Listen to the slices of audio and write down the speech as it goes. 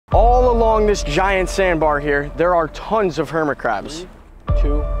all along this giant sandbar here, there are tons of hermit crabs. 3,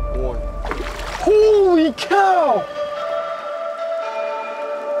 2, 1. Holy cow!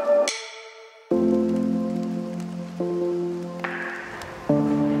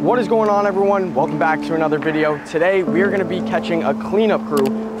 What is going on, everyone? Welcome back to another video. Today we are going to be catching a cleanup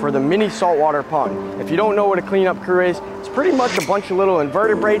crew for the mini saltwater pond. If you don't know what a cleanup crew is, it's pretty much a bunch of little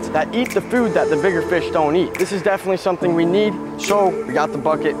invertebrates that eat the food that the bigger fish don't eat. This is definitely something we need. So we got the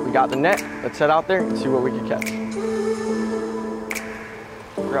bucket, we got the net. Let's head out there and see what we can catch.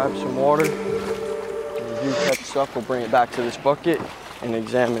 Grab some water. When we do catch stuff, we'll bring it back to this bucket and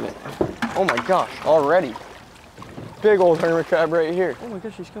examine it. Oh my gosh, already. Big old hermit crab right here. Oh my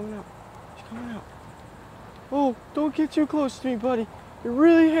gosh, he's coming out. He's coming out. Oh, don't get too close to me, buddy. You're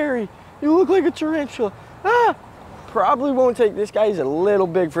really hairy. You look like a tarantula. Ah! Probably won't take this guy. He's a little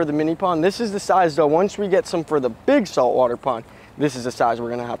big for the mini pond. This is the size though. Once we get some for the big saltwater pond, this is the size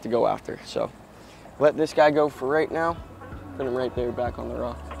we're gonna have to go after. So let this guy go for right now. Put him right there back on the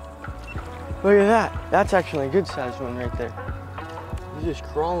rock. Look at that. That's actually a good sized one right there. He's just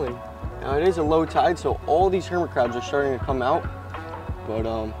crawling. Now it is a low tide, so all these hermit crabs are starting to come out. But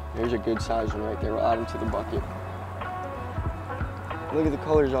there's a good size one right there. We'll add him to the bucket. Look at the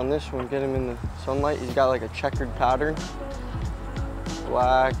colors on this one. Get him in the sunlight. He's got like a checkered pattern.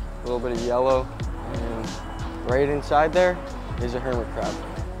 Black, a little bit of yellow. And right inside there is a hermit crab.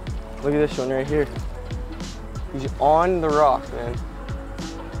 Look at this one right here. He's on the rock, man.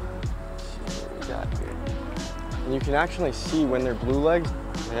 Let's see what we got here. And you can actually see when they're blue legs,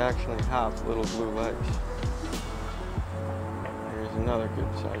 they actually have little blue legs. There's another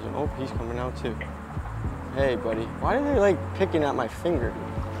good size one. Oh, he's coming out too. Hey, buddy. Why are they like picking at my finger?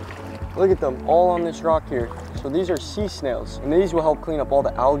 Look at them all on this rock here. So these are sea snails, and these will help clean up all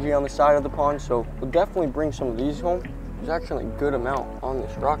the algae on the side of the pond. So we'll definitely bring some of these home. There's actually a good amount on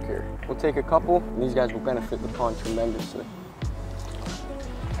this rock here. We'll take a couple, and these guys will benefit the pond tremendously.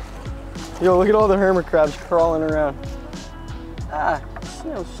 Yo, look at all the hermit crabs crawling around. Ah,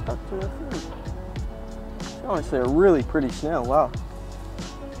 snail's stuck to my food. It's honestly a really pretty snail, wow.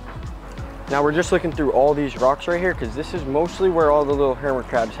 Now we're just looking through all these rocks right here because this is mostly where all the little hermit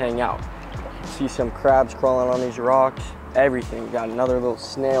crabs hang out. See some crabs crawling on these rocks, everything. Got another little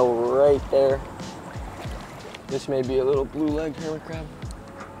snail right there. This may be a little blue-legged hermit crab.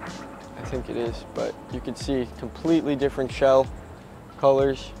 I think it is, but you can see completely different shell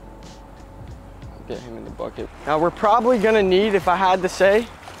colors. Get him in the bucket. Now we're probably gonna need, if I had to say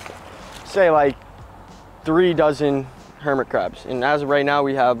like 3 dozen hermit crabs. And as of right now,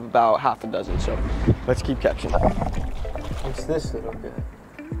 we have about half a dozen. So let's keep catching. What's this little guy?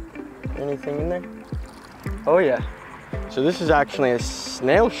 Anything in there? Oh yeah. So this is actually a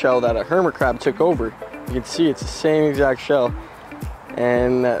snail shell that a hermit crab took over. You can see it's the same exact shell.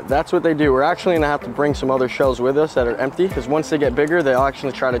 And that's what they do. We're actually gonna have to bring some other shells with us that are empty, because once they get bigger, they'll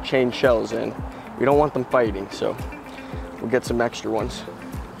actually try to change shells, and we don't want them fighting, so we'll get some extra ones.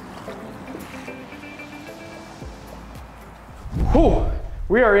 Whew,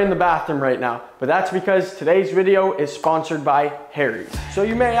 we are in the bathroom right now, but that's because today's video is sponsored by Harry's. So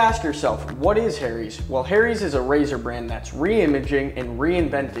you may ask yourself, what is Harry's? Well, Harry's is a razor brand that's re-imaging and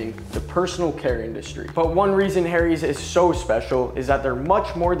reinventing the personal care industry. But one reason Harry's is so special is that they're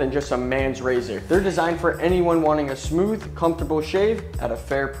much more than just a man's razor. They're designed for anyone wanting a smooth, comfortable shave at a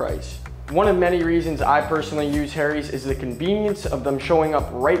fair price. One of many reasons I personally use Harry's is the convenience of them showing up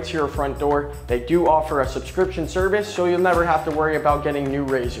right to your front door. They do offer a subscription service, so you'll never have to worry about getting new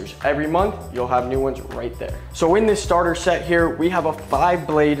razors. Every month, you'll have new ones right there. So in this starter set here, we have a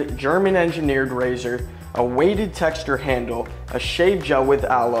 5-blade German engineered razor, a weighted texture handle, a shave gel with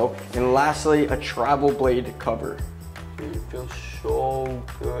aloe, and lastly, a travel blade cover. Dude, it feels so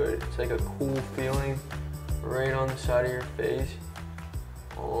good. It's like a cool feeling right on the side of your face.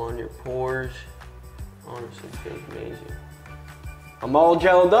 On your pores. Honestly, feels amazing. I'm all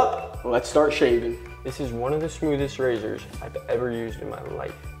gelled up. Let's start shaving. This is one of the smoothest razors I've ever used in my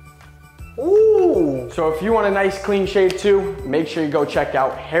life. Ooh! So if you want a nice clean shave too, make sure you go check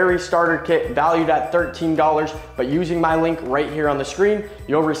out Harry's Starter Kit, valued at $13, but using my link right here on the screen,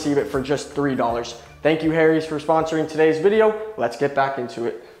 you'll receive it for just $3. Thank you, Harry's, for sponsoring today's video. Let's get back into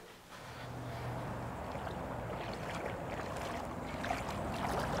it.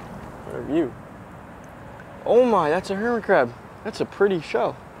 View. Oh my, that's a hermit crab. That's a pretty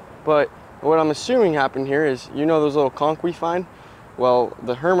shell. But what I'm assuming happened here is, you know those little conch we find? Well,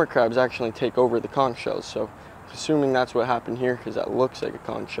 the hermit crabs actually take over the conch shells. So assuming that's what happened here, because that looks like a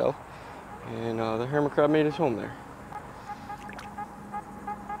conch shell. And the hermit crab made his home there.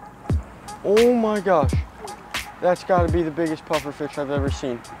 Oh my gosh. That's got to be the biggest puffer fish I've ever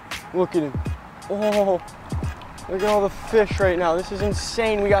seen. Look at him. Oh, look at all the fish right now. This is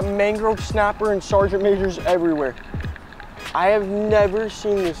insane. We got mangrove snapper and sergeant majors everywhere. I have never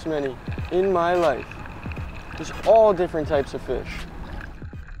seen this many in my life. There's all different types of fish.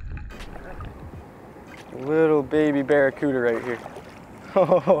 Little baby barracuda right here.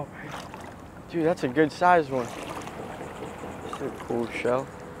 Oh, dude, that's a good sized one. That's a cool shell.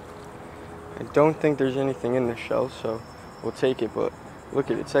 I don't think there's anything in the shell, so we'll take it, but look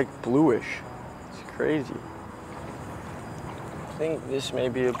at it, it's like bluish. It's crazy. I think this may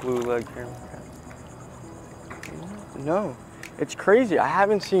be a blue-legged hermit crab. No, it's crazy. I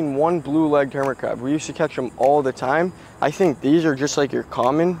haven't seen one blue-legged hermit crab. We used to catch them all the time. I think these are just like your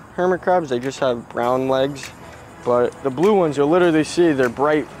common hermit crabs. They just have brown legs. But the blue ones, you'll literally see they're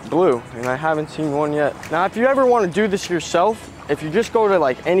bright blue, and I haven't seen one yet. Now, if you ever want to do this yourself, if you just go to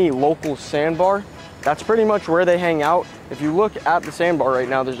like any local sandbar, that's pretty much where they hang out. If you look at the sandbar right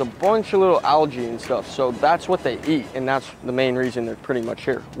now, there's a bunch of little algae and stuff. So that's what they eat, and that's the main reason they're pretty much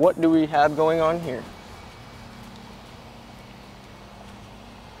here. What do we have going on here?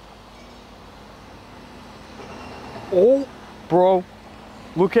 Oh, bro.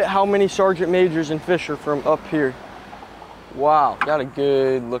 Look at how many sergeant majors and fish are from up here. Wow, got a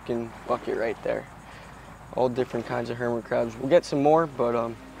good looking bucket right there. All different kinds of hermit crabs. We'll get some more,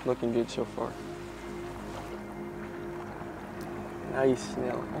 but looking good so far. Nice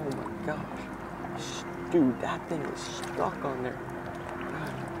snail. Oh my gosh. Dude, that thing is stuck on there.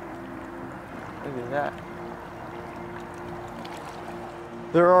 God. Look at that.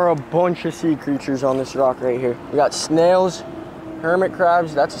 There are a bunch of sea creatures on this rock right here. We got snails, hermit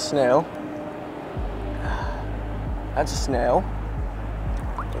crabs, that's a snail. That's a snail.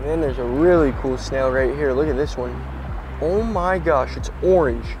 And then there's a really cool snail right here. Look at this one. Oh my gosh, it's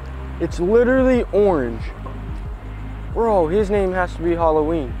orange. It's literally orange. Bro, his name has to be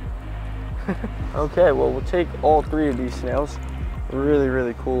Halloween. Okay, well, we'll take all three of these snails. They're really,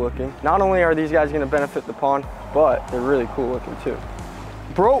 really cool looking. Not only are these guys gonna benefit the pond, but they're really cool looking too.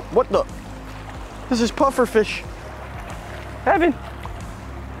 Bro, what the? This is pufferfish. Heaven.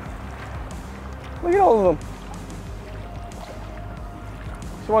 Look at all of them.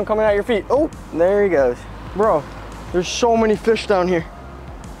 There's one coming at your feet. Oh, there he goes. Bro, there's so many fish down here.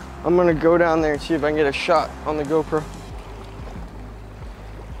 I'm gonna go down there and see if I can get a shot on the GoPro.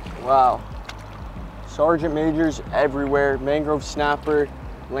 Wow. Sergeant majors everywhere. Mangrove snapper,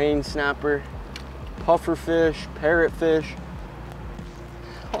 lane snapper, pufferfish, parrotfish.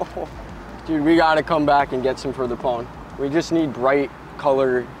 Oh, dude, we gotta come back and get some for the pond. We just need bright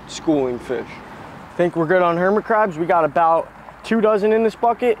colored schooling fish. Think we're good on hermit crabs. We got about 2 dozen in this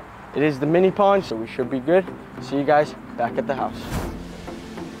bucket. It is the mini pond, so we should be good. See you guys back at the house.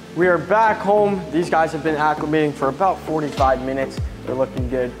 We are back home. These guys have been acclimating for about 45 minutes. They're looking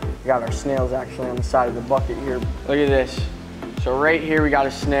good. We got our snails actually on the side of the bucket here. Look at this. So right here we got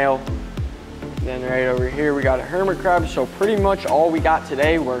a snail. Then right over here we got a hermit crab. So pretty much all we got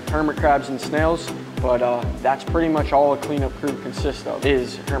today were hermit crabs and snails, but that's pretty much all a cleanup crew consists of,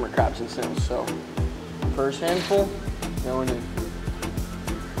 is hermit crabs and snails. So first handful, going in.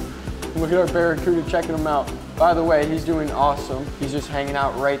 Look at our barracuda checking him out. By the way, he's doing awesome. He's just hanging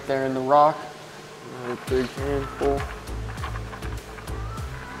out right there in the rock. Another big handful.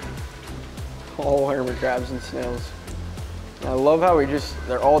 All hermit crabs and snails. I love how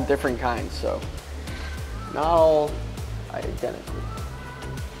they're all different kinds, so not all identical.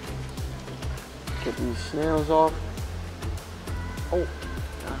 Get these snails off. Oh,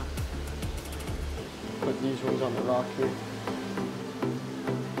 put these ones on the rock here.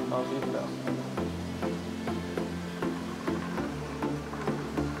 Oh, he fell.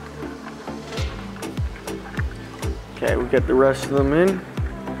 Okay, we get the rest of them in.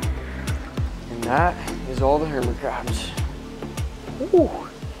 And that is all the hermit crabs. Ooh.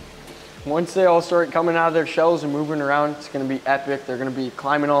 Once they all start coming out of their shells and moving around, it's gonna be epic. They're gonna be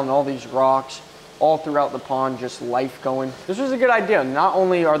climbing on all these rocks, all throughout the pond, just life going. This was a good idea. Not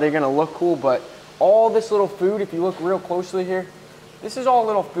only are they gonna look cool, but all this little food, if you look real closely here, this is all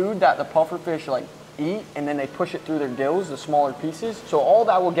little food that the pufferfish like eat, and then they push it through their gills, the smaller pieces. So all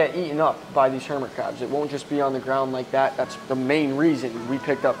that will get eaten up by these hermit crabs. It won't just be on the ground like that. That's the main reason we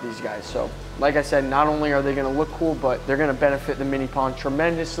picked up these guys. So like I said, not only are they gonna look cool, but they're gonna benefit the mini pond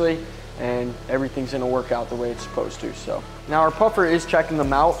tremendously, and everything's gonna work out the way it's supposed to. So now our puffer is checking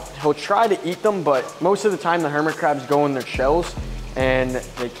them out. He'll try to eat them, but most of the time the hermit crabs go in their shells and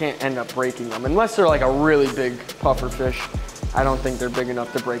they can't end up breaking them. Unless they're like a really big pufferfish, I don't think they're big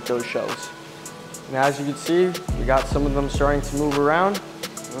enough to break those shells. And as you can see, we got some of them starting to move around.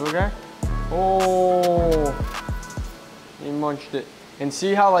 Okay. Oh, he munched it. And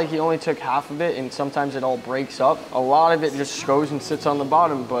see how like he only took half of it and sometimes it all breaks up? A lot of it just goes and sits on the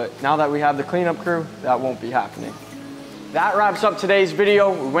bottom, but now that we have the cleanup crew, that won't be happening. That wraps up today's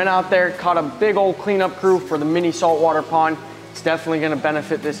video. We went out there, caught a big old cleanup crew for the mini saltwater pond. It's definitely gonna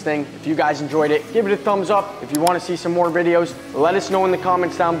benefit this thing. If you guys enjoyed it, give it a thumbs up. If you wanna see some more videos, let us know in the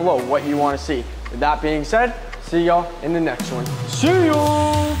comments down below what you wanna see. With that being said, see y'all in the next one. See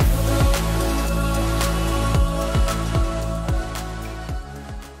ya!